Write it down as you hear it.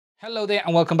Hello there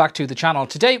and welcome back to the channel.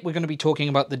 Today we're going to be talking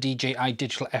about the DJI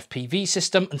Digital FPV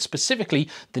System and specifically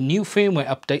the new firmware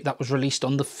update that was released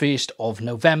on the 1st of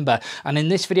November. And in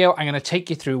this video I'm going to take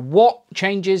you through what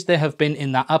changes there have been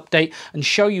in that update and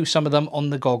show you some of them on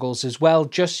the goggles as well,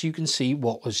 just so you can see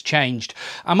what was changed.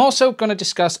 I'm also going to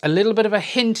discuss a little bit of a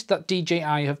hint that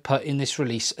DJI have put in this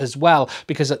release as well,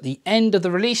 because at the end of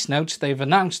the release notes they've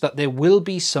announced that there will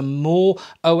be some more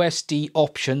OSD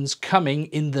options coming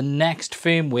in the next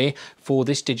firmware for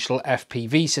this digital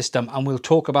FPV system, and we'll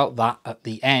talk about that at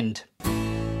the end.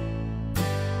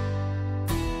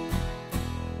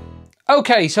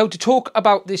 Okay, so to talk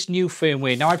about this new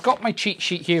firmware, now I've got my cheat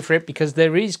sheet here for it because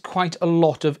there is quite a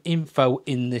lot of info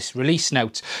in this release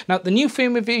notes. Now the new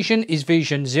firmware version is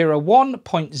version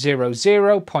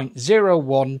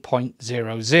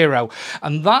 01.00.01.00,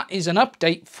 and that is an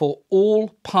update for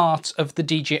all parts of the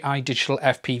DJI Digital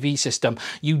FPV system.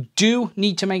 You do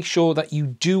need to make sure that you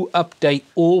do update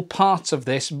all parts of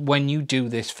this when you do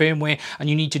this firmware, and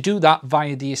you need to do that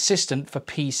via the assistant for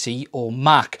PC or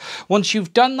Mac. Once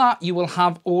you've done that, you will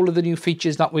have all of the new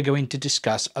features that we're going to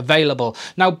discuss available.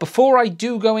 Now, before I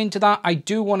do go into that, I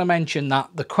do want to mention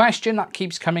that the question that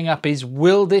keeps coming up is,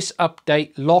 will this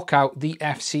update lock out the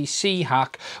FCC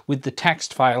hack with the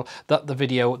text file that the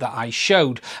video that I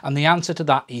showed? And the answer to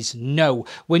that is no.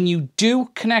 When you do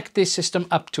connect this system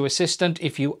up to Assistant,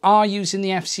 if you are using the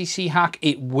FCC hack,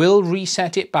 it will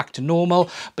reset it back to normal,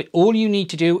 but all you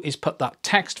need to do is put that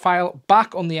text file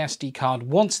back on the SD card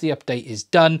once the update is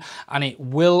done, and it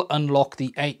will unlock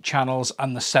the 8 channels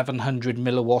and the 700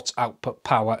 milliwatts output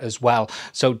power as well.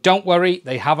 So don't worry,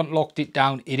 they haven't locked it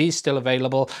down. It is still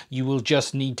available. You will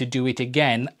just need to do it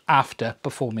again after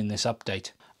performing this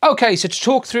update. Okay, so to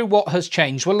talk through what has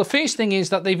changed, well, the first thing is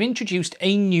that they've introduced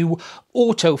a new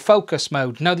auto focus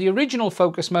mode. Now, the original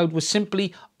focus mode was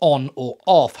simply on or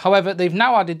off. However, they've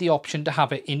now added the option to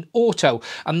have it in auto,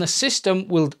 and the system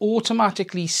will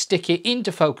automatically stick it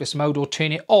into focus mode or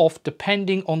turn it off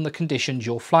depending on the conditions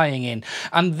you're flying in.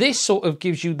 And this sort of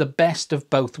gives you the best of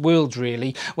both worlds,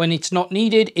 really. When it's not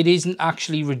needed, it isn't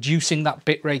actually reducing that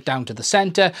bitrate down to the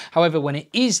center. However, when it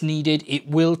is needed, it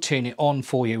will turn it on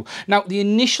for you. Now, the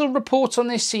initial reports on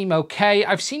this seem okay.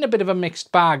 I've seen a bit of a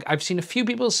mixed bag. I've seen a few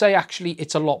people say actually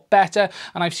it's a lot better,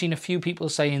 and I've seen a few people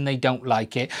saying they don't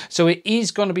like it. So it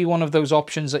is going to be one of those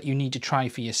options that you need to try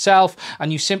for yourself,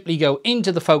 and you simply go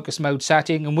into the focus mode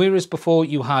setting, and whereas before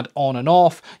you had on and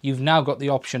off, you've now got the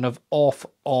option of off,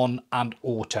 on and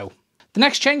auto. The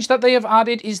next change that they have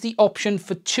added is the option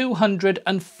for 200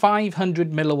 and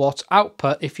 500 milliwatts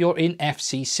output if you're in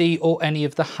FCC or any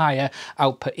of the higher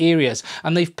output areas,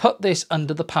 and they've put this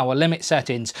under the power limit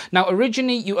settings. Now,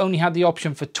 originally you only had the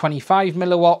option for 25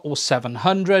 milliwatt or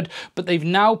 700, but they've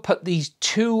now put these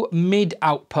two mid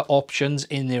output options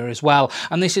in there as well,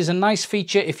 and this is a nice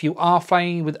feature if you are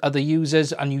flying with other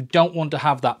users and you don't want to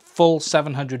have that full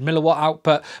 700 milliwatt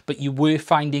output, but you were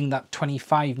finding that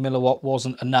 25 milliwatt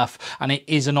wasn't enough. And it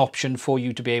is an option for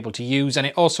you to be able to use, and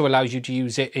it also allows you to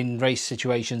use it in race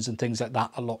situations and things like that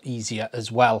a lot easier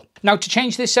as well. Now, to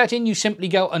change this setting, you simply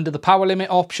go under the power limit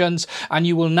options, and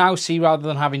you will now see, rather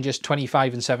than having just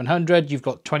 25 and 700, you've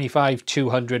got 25,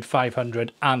 200,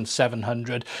 500 and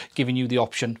 700, giving you the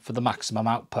option for the maximum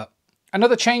output.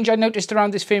 Another change I noticed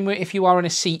around this firmware, if you are in a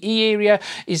CE area,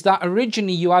 is that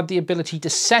originally you had the ability to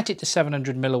set it to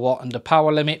 700 milliwatt under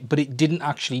power limit, but it didn't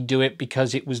actually do it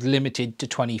because it was limited to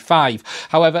 25.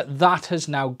 However, that has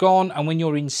now gone, and when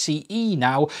you're in CE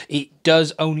now, it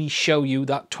does only show you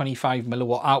that 25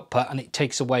 milliwatt output, and it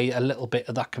takes away a little bit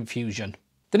of that confusion.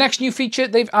 The next new feature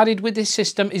they've added with this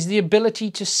system is the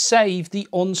ability to save the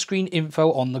on-screen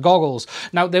info on the goggles.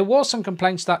 Now, there was some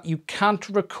complaints that you can't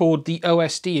record the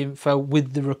OSD info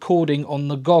with the recording on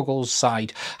the goggles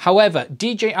side. However,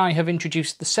 DJI have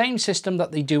introduced the same system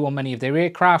that they do on many of their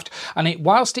aircraft, and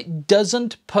whilst it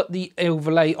doesn't put the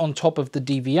overlay on top of the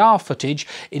DVR footage,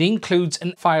 it includes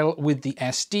a file with the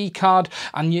SD card,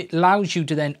 and it allows you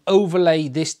to then overlay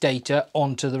this data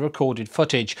onto the recorded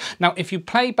footage. Now, if you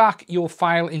play back your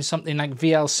file in something like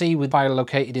VLC with file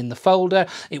located in the folder,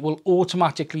 it will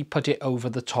automatically put it over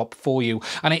the top for you,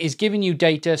 and it is giving you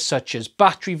data such as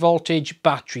battery voltage,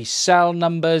 battery cell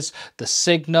numbers, the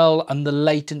signal and the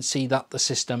latency that the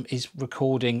system is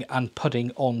recording and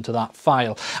putting onto that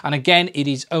file. And again, it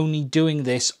is only doing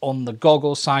this on the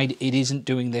goggle side, it isn't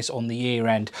doing this on the ear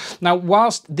end. Now,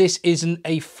 whilst this isn't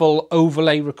a full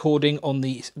overlay recording on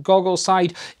the goggle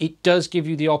side, it does give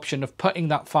you the option of putting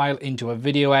that file into a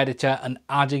video editor and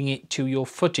adding it to your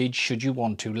footage should you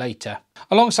want to later.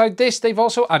 Alongside this, they've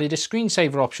also added a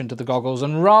screensaver option to the goggles,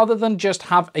 and rather than just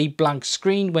have a blank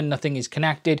screen when nothing is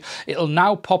connected, it'll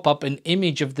now pop up an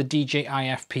image of the DJI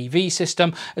FPV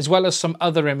system, as well as some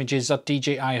other images that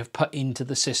DJI have put into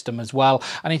the system as well.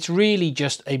 And it's really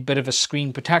just a bit of a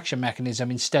screen protection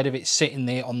mechanism instead of it sitting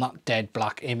there on that dead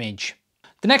black image.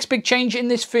 The next big change in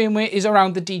this firmware is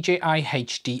around the DJI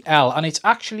HDL, and it's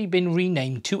actually been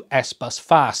renamed to S-Bus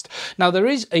Fast. Now, there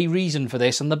is a reason for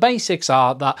this, and the basics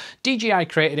are that DJI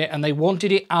created it and they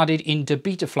wanted it added into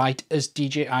Betaflight as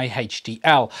DJI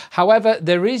HDL. However,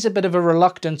 there is a bit of a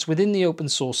reluctance within the open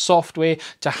source software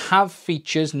to have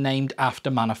features named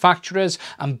after manufacturers,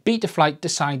 and Betaflight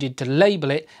decided to label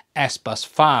it S-Bus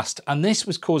Fast, and this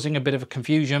was causing a bit of a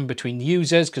confusion between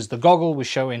users because the goggle was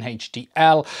showing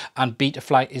HDL and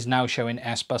Betaflight is now showing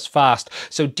S-Bus Fast.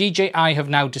 So DJI have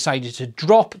now decided to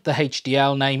drop the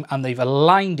HDL name and they've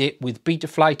aligned it with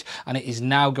Betaflight, and it is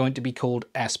now going to be called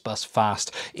S-Bus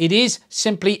Fast. It is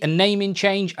simply a naming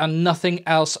change and nothing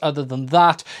else other than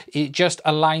that. It just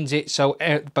aligns it so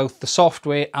both the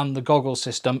software and the goggle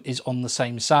system is on the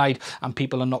same side, and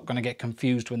people are not going to get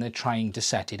confused when they're trying to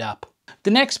set it up.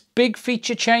 The next big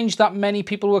feature change that many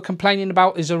people were complaining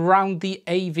about is around the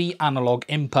AV analog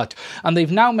input, and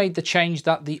they've now made the change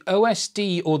that the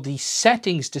OSD or the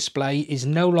settings display is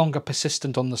no longer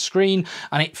persistent on the screen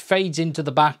and it fades into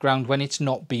the background when it's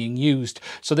not being used.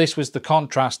 So this was the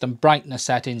contrast and brightness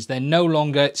settings. They're no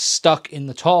longer stuck in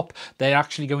the top, they're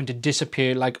actually going to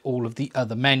disappear like all of the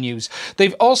other menus.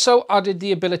 They've also added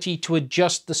the ability to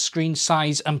adjust the screen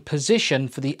size and position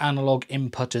for the analog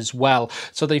input as well.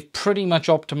 So they've pretty much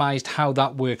optimized how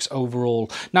that works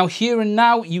overall. Now, here and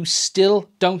now, you still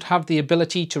don't have the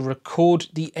ability to record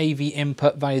the AV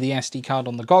input via the SD card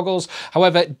on the goggles.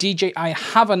 However, DJI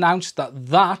have announced that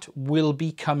that will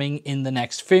be coming in the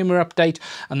next firmware update,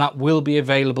 and that will be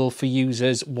available for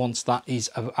users once that is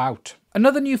out.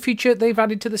 Another new feature they've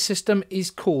added to the system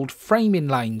is called framing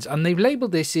lines, and they've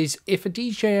labelled this as if a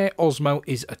DJI Osmo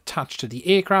is attached to the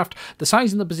aircraft, the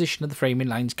size and the position of the framing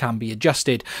lines can be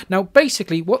adjusted. Now,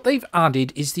 basically what they've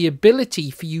added is the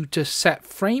ability for you to set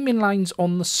framing lines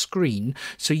on the screen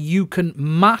so you can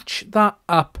match that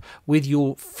up with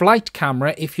your flight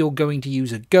camera if you're going to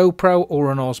use a GoPro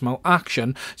or an Osmo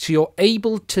Action, so you're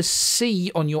able to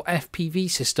see on your FPV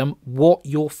system what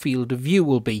your field of view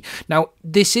will be. Now,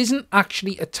 this isn't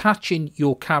actually attaching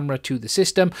your camera to the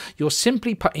system, you're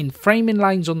simply putting framing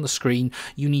lines on the screen.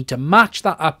 You need to match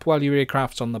that up while your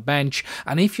aircraft's on the bench,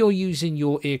 and if you're using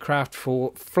your aircraft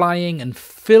for flying and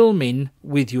filming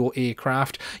with your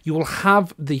aircraft, you will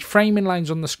have the framing lines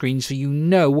on the screen so you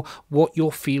know what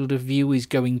your field of view is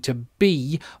going to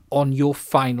be on your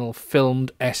final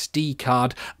filmed SD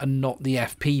card and not the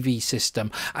FPV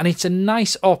system. And it's a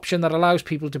nice option that allows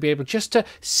people to be able just to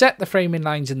set the framing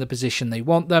lines in the position they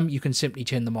want them. You can simply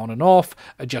turn them on and off,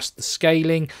 adjust the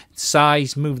scaling,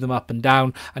 size, move them up and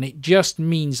down, and it just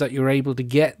means that you're able to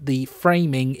get the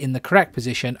framing in the correct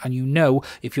position, and you know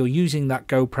if you're using that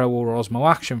GoPro or Osmo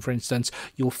Action, for instance,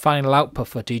 your final output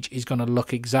footage is going to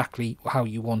look exactly how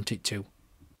you want it to.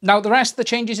 Now, the rest of the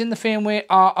changes in the firmware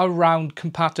are around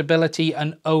compatibility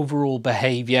and overall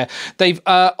behavior. They've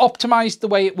optimized the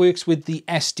way it works with the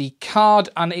SD card,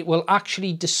 and it will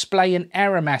actually display an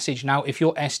error message now if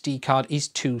your SD card is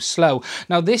too slow.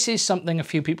 Now, this is something a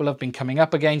few people have been coming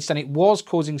up against, and it was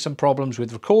causing some problems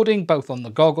with recording, both on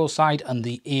the goggle side and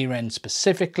the ear end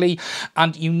specifically.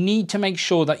 And you need to make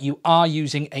sure that you are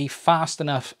using a fast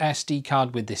enough SD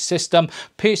card with this system.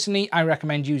 Personally, I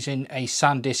recommend using a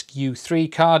SanDisk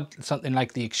U3 card, something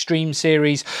like the Extreme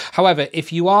series. However,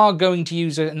 if you are going to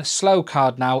use a slow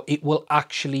card now, it will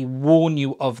actually warn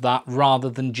you of that rather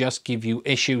than just give you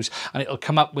issues, and it'll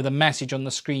come up with a message on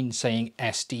the screen saying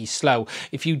SD slow.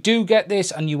 If you do get this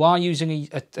and you are using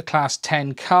a class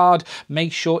 10 card,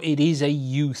 make sure it is a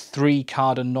U3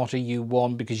 card and not a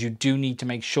U1, because you do need to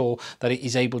make sure that it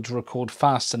is able to record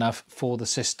fast enough for the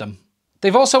system.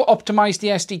 They've also optimized the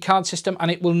SD card system, and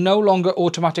it will no longer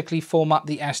automatically format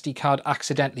the SD card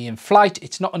accidentally in flight.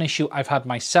 It's not an issue I've had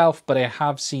myself, but I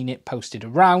have seen it posted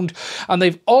around. And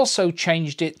they've also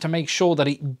changed it to make sure that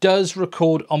it does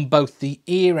record on both the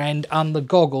ear end and the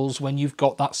goggles when you've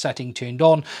got that setting turned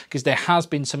on, because there has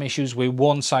been some issues where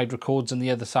one side records and the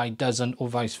other side doesn't, or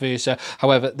vice versa.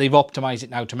 However, they've optimized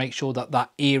it now to make sure that that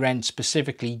ear end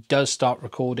specifically does start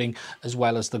recording as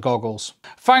well as the goggles.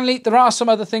 Finally, there are some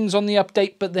other things on the update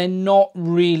update, but they're not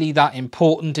really that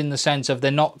important in the sense of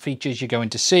they're not features you're going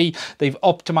to see. They've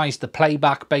optimized the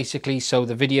playback basically, so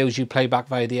the videos you play back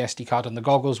via the SD card and the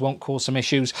goggles won't cause some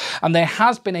issues. And there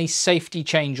has been a safety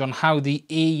change on how the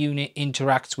air unit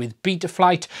interacts with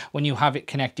Betaflight when you have it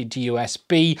connected to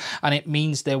USB, and it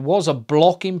means there was a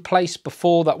block in place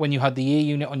before that when you had the air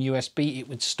unit on USB, it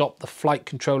would stop the flight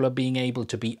controller being able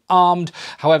to be armed.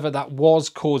 However, that was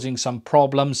causing some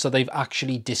problems, so they've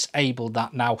actually disabled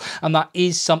that now, and that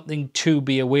is something to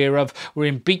be aware of. Where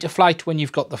in Betaflight, when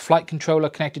you've got the flight controller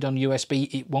connected on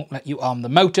USB, it won't let you arm the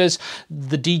motors.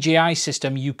 The DJI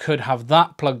system, you could have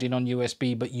that plugged in on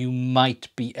USB, but you might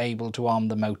be able to arm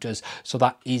the motors, so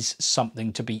that is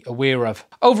something to be aware of.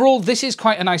 Overall, this is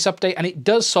quite a nice update, and it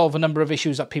does solve a number of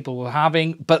issues that people were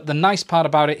having, but the nice part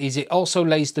about it is it also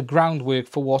lays the groundwork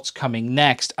for what's coming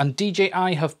next, and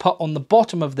DJI have put on the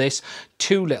bottom of this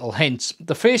 2 little hints.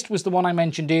 The first was the one I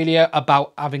mentioned earlier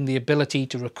about having the ability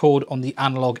to record on the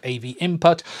analog AV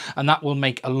input, and that will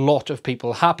make a lot of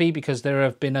people happy because there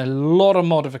have been a lot of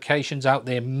modifications out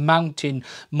there mounting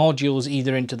modules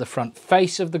either into the front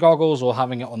face of the goggles or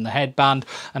having it on the headband,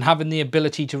 and having the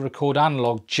ability to record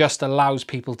analog just allows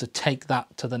people to take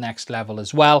that to the next level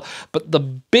as well. But the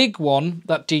big one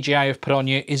that DJI have put on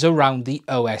you is around the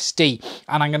OSD,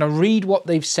 and I'm going to read what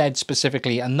they've said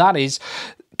specifically, and that is: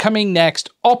 coming next,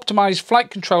 optimize flight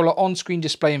controller on-screen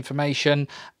display information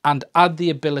and add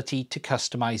the ability to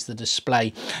customize the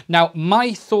display. Now,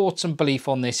 my thoughts and belief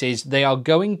on this is they are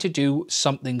going to do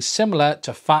something similar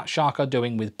to Fat Shark are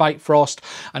doing with Bite-Frost,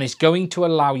 and it's going to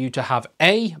allow you to have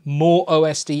more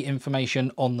OSD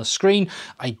information on the screen.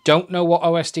 I don't know what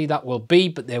OSD that will be,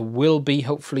 but there will be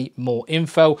hopefully more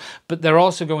info, but they're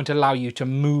also going to allow you to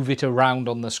move it around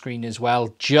on the screen as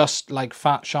well, just like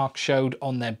Fat Shark showed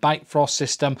on their Bite-Frost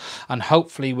system, and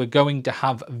hopefully we're going to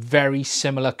have very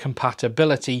similar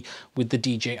compatibility with the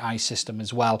DJI system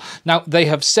as well. Now, they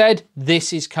have said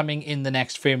this is coming in the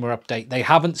next firmware update. They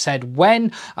haven't said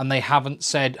when, and they haven't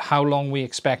said how long we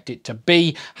expect it to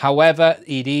be. However,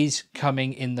 it is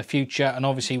coming in the future, and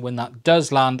obviously when that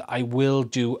does land, I will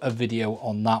do a video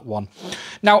on that one.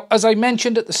 Now, as I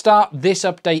mentioned at the start, this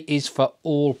update is for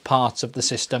all parts of the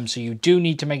system, so you do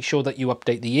need to make sure that you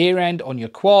update the ear end on your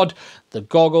quad, the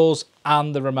goggles,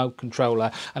 and the remote controller.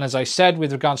 And as I said,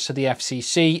 with regards to the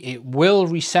FCC, it will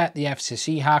reset the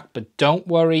FCC hack, but don't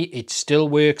worry, it still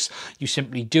works. You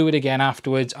simply do it again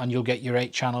afterwards and you'll get your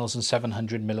 8 channels and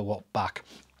 700 milliwatt back.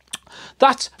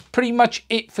 That's pretty much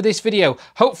it for this video.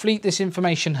 Hopefully this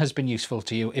information has been useful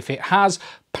to you. If it has,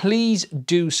 please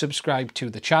do subscribe to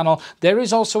the channel. There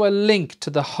is also a link to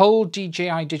the whole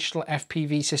DJI Digital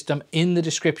FPV system in the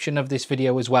description of this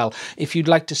video as well. If you'd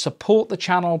like to support the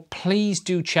channel, please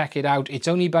do check it out. It's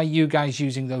only by you guys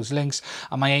using those links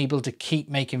am I able to keep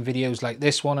making videos like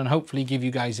this one and hopefully give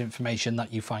you guys information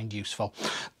that you find useful.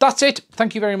 That's it.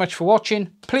 Thank you very much for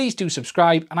watching. Please do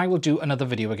subscribe, and I will do another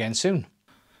video again soon.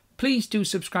 Please do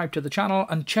subscribe to the channel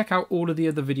and check out all of the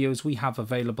other videos we have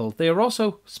available. They are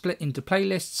also split into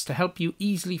playlists to help you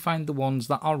easily find the ones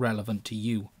that are relevant to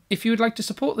you. If you would like to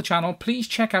support the channel, please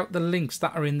check out the links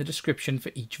that are in the description for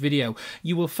each video.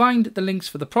 You will find the links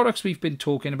for the products we've been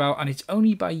talking about, and it's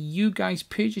only by you guys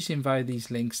purchasing via these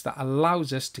links that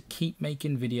allows us to keep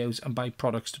making videos and buy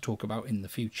products to talk about in the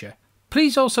future.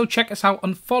 Please also check us out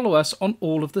and follow us on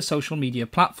all of the social media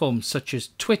platforms such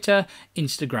as Twitter,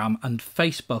 Instagram and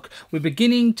Facebook. We're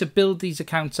beginning to build these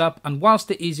accounts up, and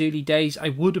whilst it is early days, I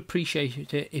would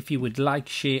appreciate it if you would like,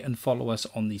 share and follow us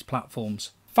on these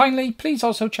platforms. Finally, please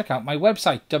also check out my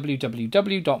website,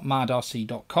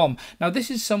 www.madrc.com. Now,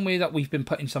 this is somewhere that we've been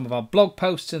putting some of our blog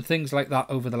posts and things like that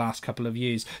over the last couple of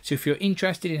years. So if you're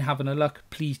interested in having a look,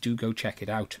 please do go check it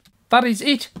out. That is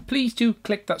it. Please do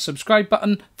click that subscribe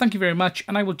button. Thank you very much,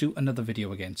 and I will do another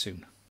video again soon.